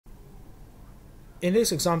In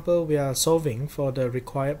this example, we are solving for the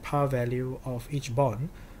required par value of each bond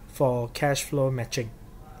for cash flow matching.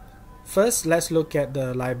 First, let's look at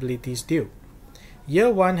the liabilities due.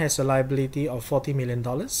 Year 1 has a liability of $40 million.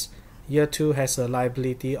 Year 2 has a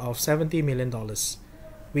liability of $70 million.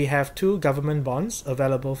 We have two government bonds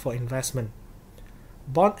available for investment.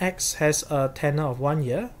 Bond X has a tenor of 1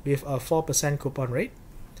 year with a 4% coupon rate.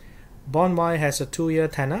 Bond Y has a 2-year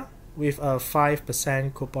tenor with a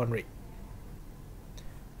 5% coupon rate.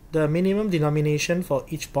 The minimum denomination for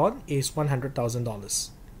each bond is $100,000.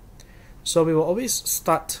 So we will always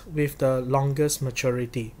start with the longest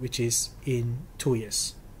maturity, which is in 2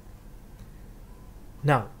 years.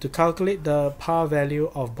 Now, to calculate the par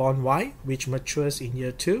value of bond Y, which matures in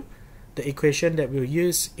year 2, the equation that we'll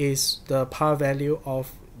use is the par value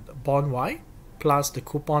of bond Y plus the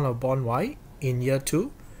coupon of bond Y in year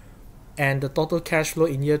 2, and the total cash flow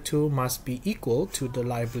in year 2 must be equal to the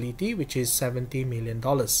liability, which is $70 million.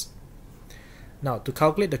 Now, to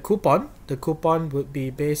calculate the coupon would be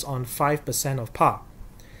based on 5% of par.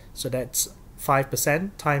 So that's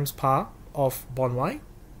 5% times par of bond Y.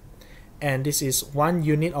 And this is 1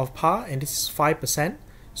 unit of par, and this is 5%.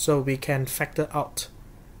 So we can factor out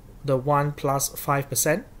the 1 plus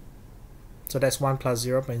 5%. So that's 1 plus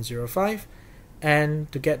 0.05.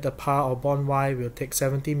 And to get the par of bond Y, we'll take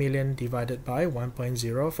 70 million divided by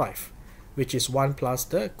 1.05, which is 1 plus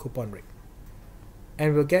the coupon rate.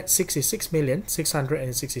 And we'll get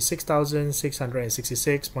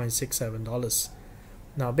 $66,666,666.67.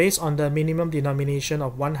 Now, based on the minimum denomination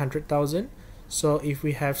of 100,000, so if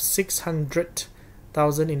we have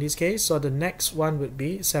 600,000 in this case, so the next one would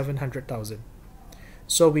be 700,000.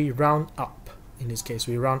 So we round up. In this case,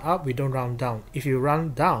 we round up, we don't round down. If you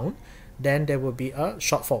round down, then there will be a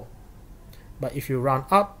shortfall. But if you round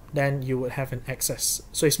up, then you would have an excess.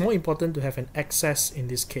 So it's more important to have an excess in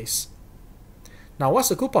this case. Now, what's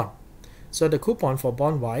the coupon? So the coupon for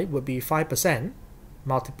bond Y would be 5%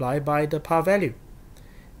 multiplied by the par value.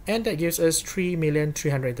 And that gives us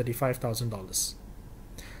 $3,335,000.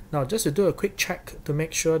 Now, just to do a quick check to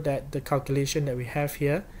make sure that the calculation that we have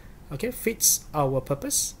here, fits our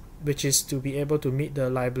purpose, which is to be able to meet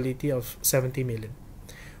the liability of 70 million.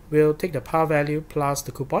 We'll take the par value plus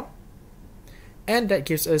the coupon, and that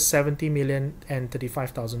gives us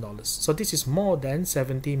 $70,035,000. So this is more than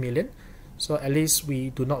 70 million. So at least we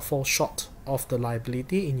do not fall short of the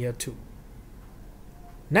liability in year 2.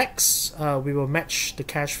 Next, we will match the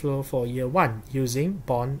cash flow for year 1 using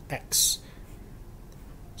bond X.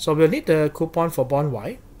 So we'll need the coupon for bond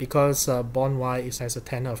Y because bond Y has a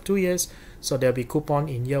tenor of 2 years. So there'll be coupon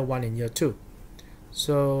in year 1 and year 2.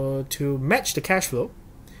 So to match the cash flow,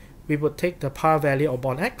 we would take the par value of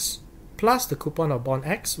bond X plus the coupon of bond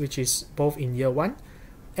X, which is both in year 1.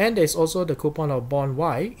 And there's also the coupon of bond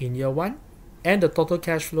Y in year 1. And the total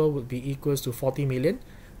cash flow would be equals to 40 million,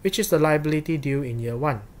 which is the liability due in year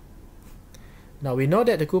 1. Now we know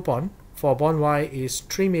that the coupon for bond Y is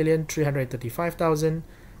 3,335,000,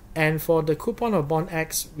 and for the coupon of bond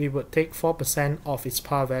X, we would take 4% of its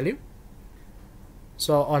par value.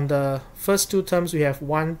 So on the first two terms, we have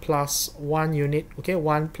 1 plus 1 unit,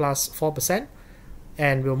 1 plus 4%,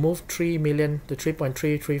 and we'll move 3 million, the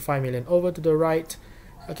 3.335 million over to the right.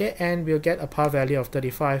 And we'll get a par value of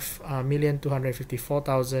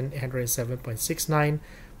 35,254,807.69,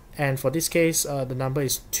 and for this case, the number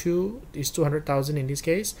is 200,000 in this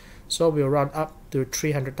case. So we'll round up to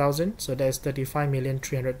 300,000. So that's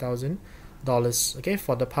 $35,300,000,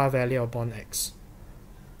 for the par value of bond X.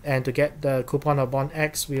 And to get the coupon of bond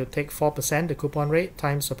X, we'll take 4%, the coupon rate,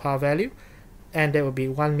 times the par value, and that will be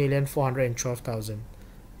 1,412,000.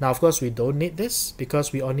 Now, of course, we don't need this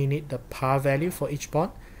because we only need the par value for each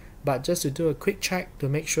bond. But just to do a quick check to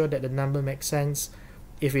make sure that the number makes sense,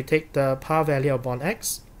 if we take the par value of bond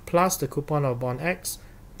X plus the coupon of bond X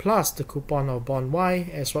plus the coupon of bond Y,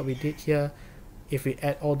 as what we did here, if we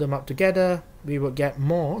add all them up together, we will get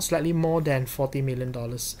slightly more than $40 million.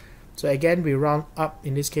 So again, we round up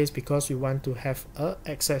in this case because we want to have an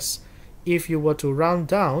excess. If you were to round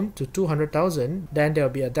down to 200,000, then there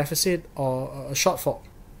will be a deficit or a shortfall.